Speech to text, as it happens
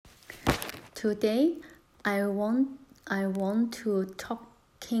Today, I want to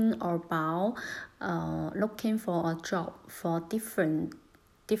talking about looking for a job for different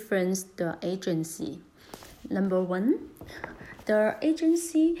the agency. Number one, the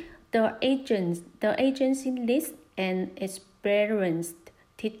agency lists an experienced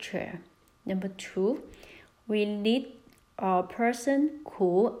teacher. Number two, we need a person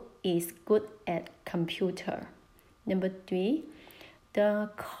who is good at computer. Number three,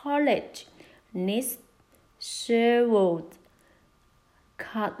 the college needs several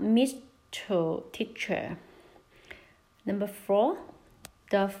chemistry teacher. Number four,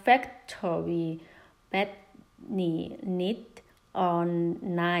 the factory badly need a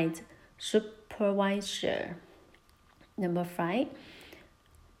night supervisor. Number five,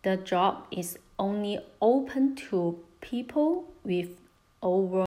 the job is only open to people with over